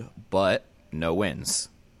led, but no wins.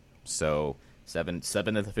 So seven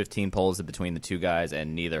of the 15 poles are between the two guys,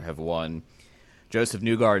 and neither have won. Joseph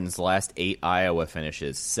Newgarden's last 8 Iowa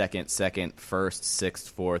finishes: second, first, sixth,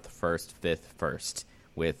 fourth, first, fifth, first,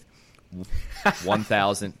 with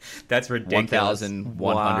 1,000. That's ridiculous.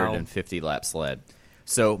 1,150 laps led.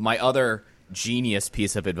 So my other genius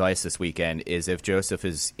piece of advice this weekend is if Joseph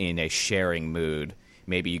is in a sharing mood,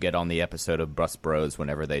 maybe you get on the episode of Bus Bros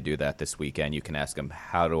whenever they do that this weekend. You can ask him,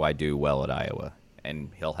 how do I do well at Iowa?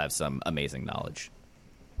 And he'll have some amazing knowledge.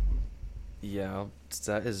 Yeah,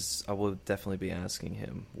 I will definitely be asking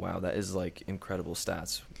him. Wow, that is like incredible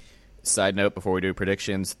stats. Side note before we do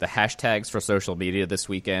predictions, the hashtags for social media this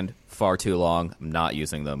weekend, far too long. I'm not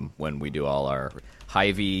using them when we do all our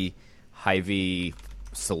Hy-Vee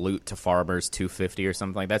salute to farmers 250 or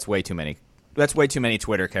something. That's way too many. That's way too many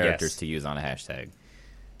Twitter characters to use on a hashtag.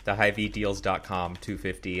 The HyVeeDeals.com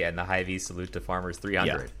 250 and the Hy-Vee salute to farmers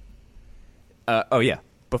 300. Yeah.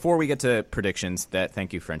 Before we get to predictions,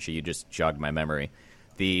 thank you, Frenchie. You just jogged my memory.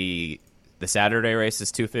 The Saturday race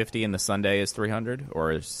is 250 and the Sunday is 300,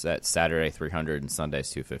 or is that Saturday 300 and Sunday's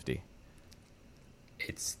 250?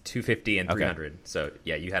 It's 250 and 300. Okay. So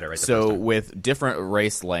yeah, you had it right. So with different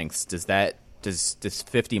race lengths, does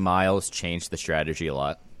 50 miles change the strategy a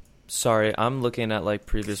lot? Sorry, I'm looking at like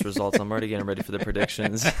previous results. I'm already getting ready for the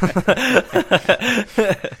predictions.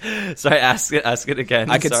 Sorry, ask it again.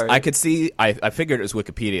 I could see. I figured it was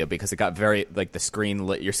Wikipedia because it got very like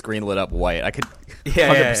your screen lit up white. I could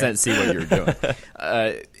 100% see what you were doing.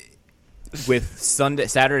 With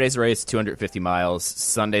Saturday's race 250 miles,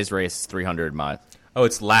 Sunday's race 300 miles. Oh,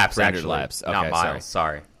 it's laps. 300 actually. Laps. Okay, not miles.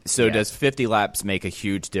 Sorry. So does 50 laps make a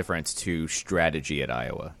huge difference to strategy at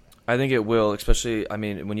Iowa? I think it will, especially, I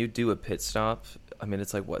mean, when you do a pit stop, I mean,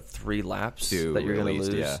 it's like, 3 laps that you're going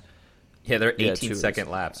to lose? Yeah, they're 18-second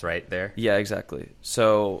laps right there. Yeah, exactly.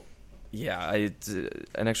 So, yeah,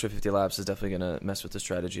 an extra 50 laps is definitely going to mess with the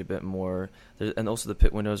strategy a bit more. And also the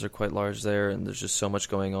pit windows are quite large there, and there's just so much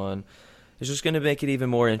going on. It's just going to make it even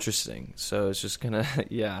more interesting. So it's just going to,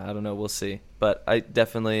 I don't know, we'll see. But I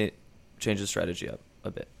definitely change the strategy up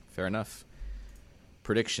a bit. Fair enough.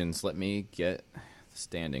 Predictions. Let me get the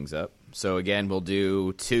standings up. So again, we'll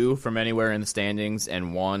do 2 from anywhere in the standings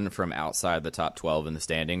and 1 from outside the top 12 in the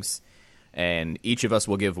standings. And each of us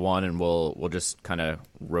will give 1, and we'll just kind of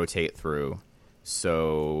rotate through.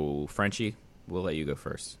 So Frenchie, we'll let you go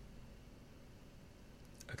first.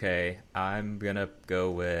 Okay, I'm going to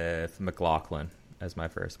go with McLaughlin as my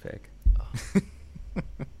first pick.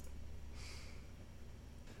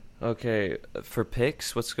 Okay, for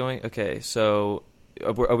picks, what's going... Okay, so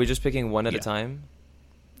are we just picking one at a time?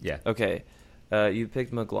 Yeah. Okay, you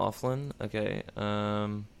picked McLaughlin. Okay,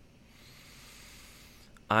 I'm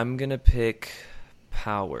gonna pick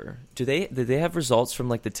Power. Did they have results from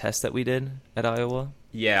like the test that we did at Iowa?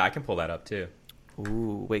 Yeah, I can pull that up too.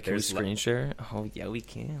 Ooh, wait, can we screen share? Oh yeah, we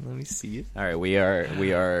can. Let me see it. All right, we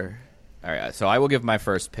are. All right, so I will give my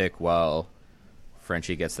first pick while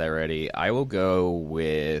Frenchie gets that ready. I will go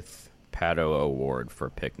with Pato O'Ward for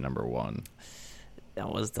pick number 1. That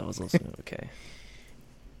was also okay.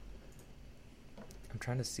 I'm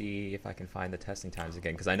trying to see if I can find the testing times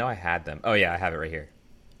again because I know I had them. Oh yeah, I have it right here.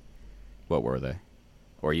 What were they?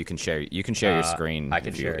 Or you can share your screen. I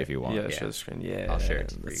can share if you want. Yeah, share the screen. Yeah, I'll share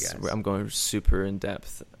it for you guys. I'm going super in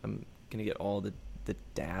depth. I'm gonna get all the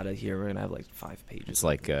data here. We're gonna have like 5 pages. It's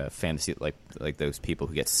like fantasy, like those people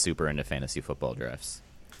who get super into fantasy football drafts.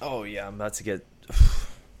 Oh yeah, I'm about to get.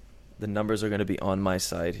 The numbers are gonna be on my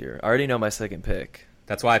side here. I already know my second pick.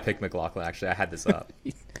 That's why I picked McLaughlin. Actually, I had this up.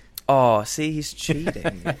 Oh, see, he's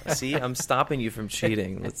cheating. See, I'm stopping you from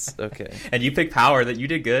cheating. Okay. And you picked Power. That you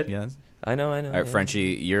did good. Yeah. I know. All right,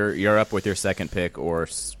 Frenchie, you're up with your second pick or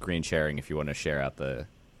screen sharing if you want to share out the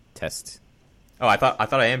test. Oh, I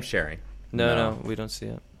thought I am sharing. No, we don't see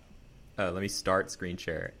it. Let me start screen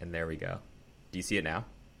share, and there we go. Do you see it now?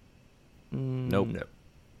 Nope.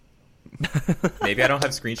 Maybe I don't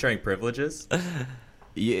have screen sharing privileges.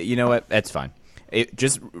 You know what? That's fine.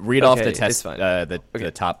 Just read off the test,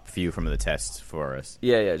 the top few from the test for us.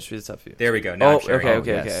 Yeah, just read the top few. There we go. Now I'm sharing.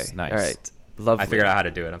 Okay. Nice. All right. Lovely. I figured out how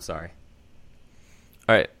to do it. I'm sorry.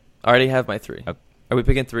 All right. I already have my 3. Okay. Are we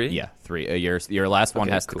picking 3? Yeah, 3. Your last one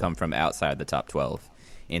Okay, has cool. to come from outside the top 12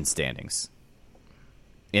 in standings,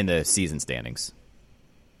 in the season standings.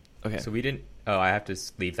 Okay. So we didn't. Oh, I have to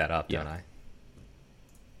leave that up, Yeah. don't I?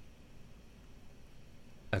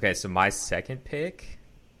 Okay, so my second pick,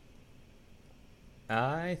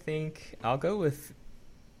 I think I'll go with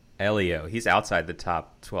Elio. He's outside the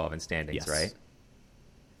top 12 in standings, Yes. right?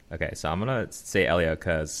 Okay, so I'm going to say Elio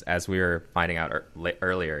because, as we were finding out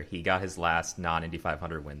earlier, he got his last non-Indy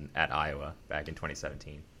 500 win at Iowa back in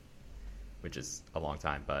 2017, which is a long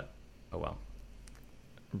time, but oh well.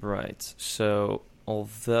 Right. So,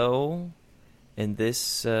 although in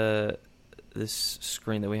this this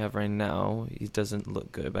screen that we have right now, he doesn't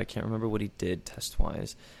look good, but I can't remember what he did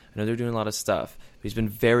test-wise. I know they're doing a lot of stuff, but he's been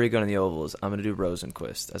very good on the ovals. I'm going to do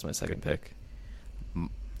Rosenquist as my second pick.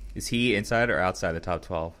 Is he inside or outside the top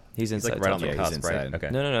 12? He's inside. like right on top the 12. he's cusp, right? inside. Okay.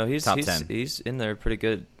 No. He's Top he's 10. He's in there pretty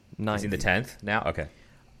good. 9th. Is he in the 10th now? Okay.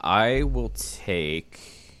 I will take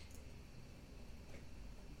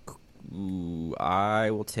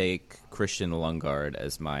Christian Lundgaard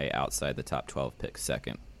as my outside the top 12 pick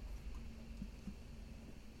second.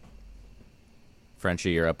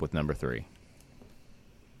 Frenchie, you're up with number 3.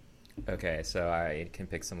 Okay, so I can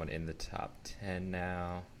pick someone in the top 10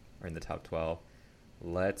 now, or in the top 12.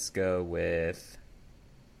 Let's go with...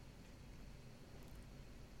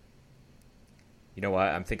 You know what?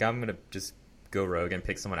 I think I'm going to just go rogue and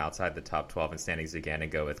pick someone outside the top 12 in standings again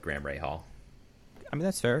and go with Graham Rahal. I mean,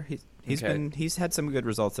 that's fair. Okay. He's had some good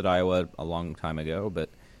results at Iowa a long time ago, but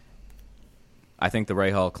I think the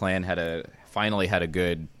Rahal clan finally had a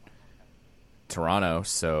good Toronto,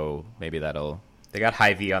 so maybe that'll... They got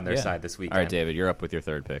Hy-Vee on their side this weekend. All right, David, you're up with your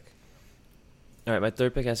third pick. All right, my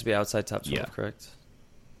third pick has to be outside top 12, Yeah. correct?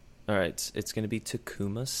 All right, it's going to be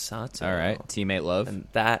Takuma Sato. All right, teammate love. And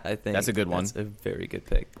that, I think... That's a good one. That's a very good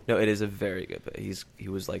pick. No, it is a very good pick. He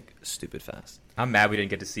was, like, stupid fast. I'm mad we didn't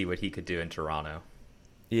get to see what he could do in Toronto.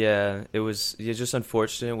 Yeah, it was just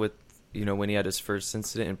unfortunate with, when he had his first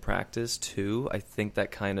incident in practice, too. I think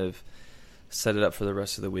that kind of set it up for the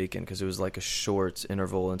rest of the weekend because it was like a short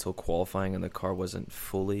interval until qualifying and the car wasn't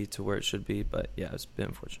fully to where it should be. But, yeah, it's been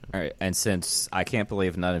unfortunate. All right, and since I can't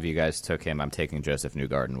believe none of you guys took him, I'm taking Joseph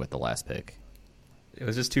Newgarden with the last pick. It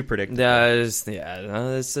was just too predictable. It's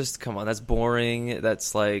just, come on, that's boring.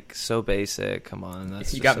 That's, like, so basic. Come on.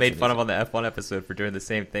 That's You just got such made an fun easy- of on the F1 episode for doing the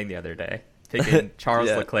same thing the other day. Picking Charles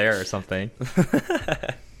Yeah. Leclerc or something.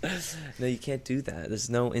 No, you can't do that. There's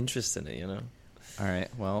no interest in it, All right,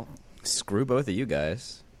 well, screw both of you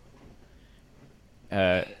guys.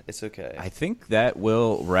 It's okay. I think that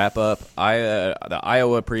will wrap up the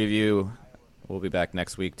Iowa preview. We'll be back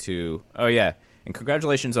next week to... Oh, yeah, and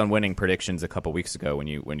congratulations on winning predictions a couple weeks ago when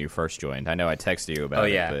you first joined. I know I texted you about Oh,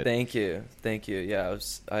 it. yeah. But Thank you. Yeah,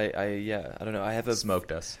 I don't know. I have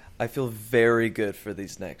Smoked us. I feel very good for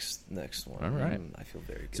these next one. All right. I feel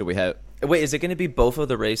very good. So we have... Wait, is it going to be both of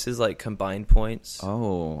the races like combined points?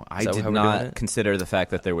 Oh, I Is that did how we're doing not it? consider the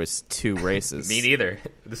fact that there was 2 races. Me neither.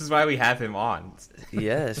 This is why we have him on.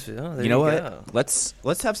 Yes. Oh, there You know what? go.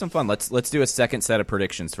 Let's have some fun. Let's do a second set of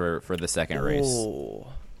predictions for the second race. Oh.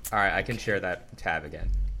 All right, I can share that tab again.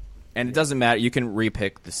 And it doesn't matter. You can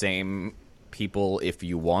repick the same people if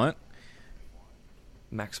you want.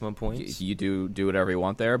 Maximum points. You do whatever you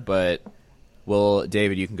want there, but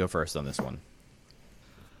David, you can go first on this one.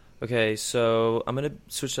 Okay, so I'm going to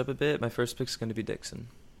switch up a bit. My first pick is going to be Dixon.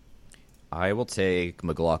 I will take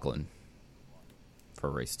McLaughlin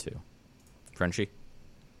for race 2. Frenchie?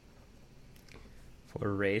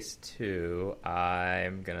 For race 2,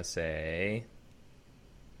 I'm going to say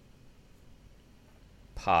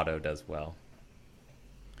Pato does well.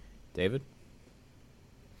 David?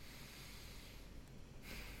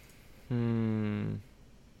 I'm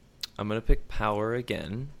going to pick Power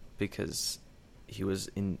again because he was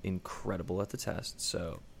incredible at the test.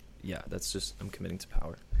 So, yeah, I'm committing to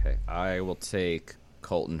Power. Okay. I will take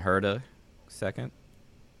Colton Herta second.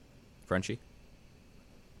 Frenchie?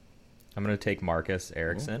 I'm going to take Marcus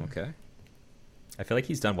Ericsson. Okay. I feel like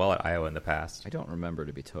he's done well at Iowa in the past. I don't remember,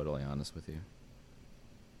 to be totally honest with you.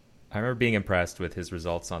 I remember being impressed with his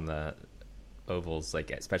results on the ovals,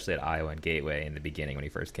 like especially at Iowa and Gateway in the beginning when he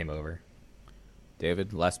first came over.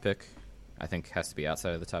 David, last pick, I think has to be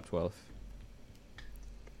outside of the top 12.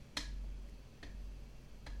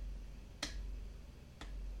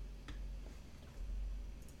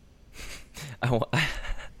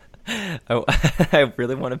 I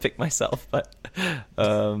really want to pick myself, but we're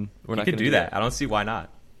You not could gonna do that. I don't see why not.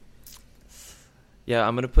 Yeah,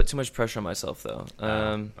 I'm gonna put too much pressure on myself though.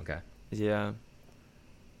 Okay. Yeah.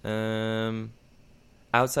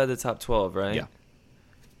 Outside the top 12, right? Yeah.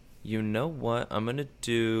 You know what? I'm going to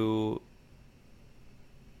do...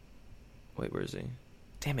 Wait, where is he?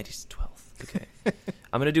 Damn it, he's 12th. Okay.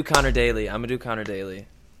 I'm going to do Connor Daly.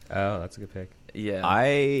 Oh, that's a good pick.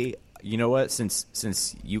 Yeah. You know what?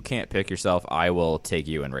 Since you can't pick yourself, I will take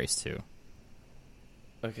you in race 2.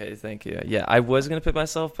 Okay, thank you. Yeah, I was going to pick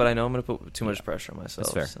myself, but I know I'm going to put too much pressure on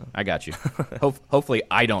myself. That's fair. So. I got you. Hopefully,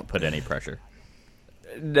 I don't put any pressure.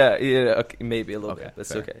 No, yeah, okay, maybe a little bit, but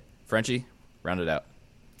it's fair. okay. Frenchie, round it out.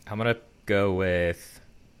 I'm going to go with...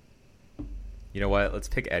 You know what? Let's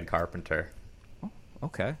pick Ed Carpenter.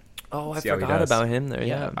 Okay. Oh, I See how he forgot does. about him there.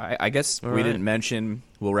 Yeah. I guess we didn't mention,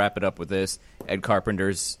 we'll wrap it up with this. Ed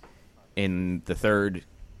Carpenter's in the 3rd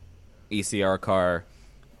ECR car.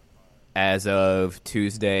 As of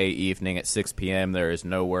Tuesday evening at 6 p.m., there is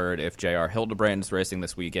no word if J.R. Hildebrand is racing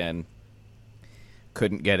this weekend.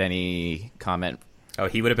 Couldn't get any comment. Oh,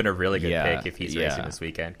 he would have been a really good pick if he's racing this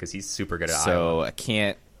weekend because he's super good at Iowa. So I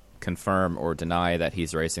can't confirm or deny that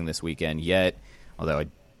he's racing this weekend yet, although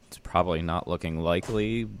it's probably not looking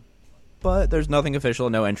likely. But there's nothing official,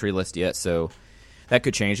 no entry list yet, so that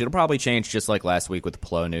could change. It'll probably change just like last week with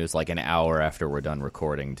Plo News, like an hour after we're done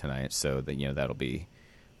recording tonight. So that that'll be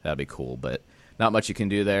cool. But not much you can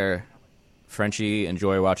do there. Frenchie,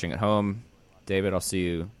 enjoy watching at home. David, I'll see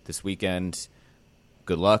you this weekend.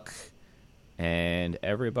 Good luck. And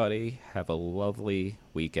everybody have a lovely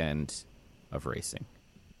weekend of racing.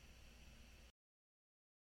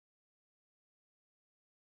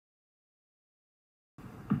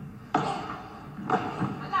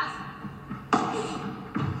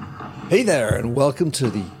 Hey there, and welcome to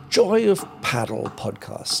the Joy of Paddle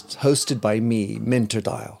podcast, hosted by me, Minter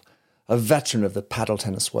Dial, a veteran of the paddle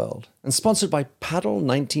tennis world, and sponsored by Paddle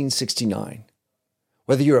 1969.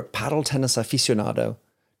 Whether you're a paddle tennis aficionado,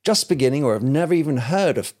 just beginning, or have never even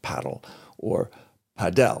heard of paddle, or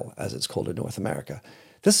padel, as it's called in North America,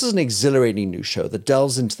 this is an exhilarating new show that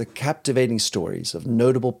delves into the captivating stories of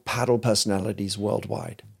notable paddle personalities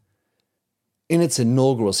worldwide. In its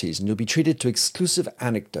inaugural season, you'll be treated to exclusive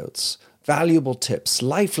anecdotes, valuable tips,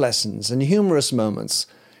 life lessons, and humorous moments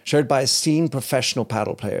shared by esteemed professional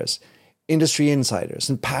paddle players, industry insiders,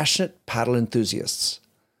 and passionate paddle enthusiasts.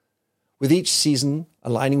 With each season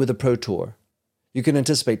aligning with the Pro Tour, you can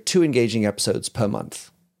anticipate 2 engaging episodes per month.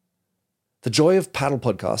 The Joy of Paddle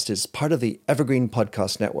podcast is part of the Evergreen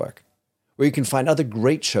Podcast Network, where you can find other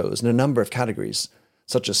great shows in a number of categories,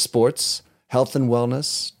 such as sports, health and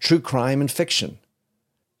wellness, true crime, and fiction.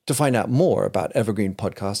 To find out more about Evergreen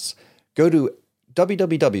Podcasts, go to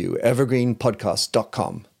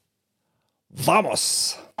www.evergreenpodcast.com.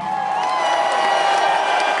 Vamos!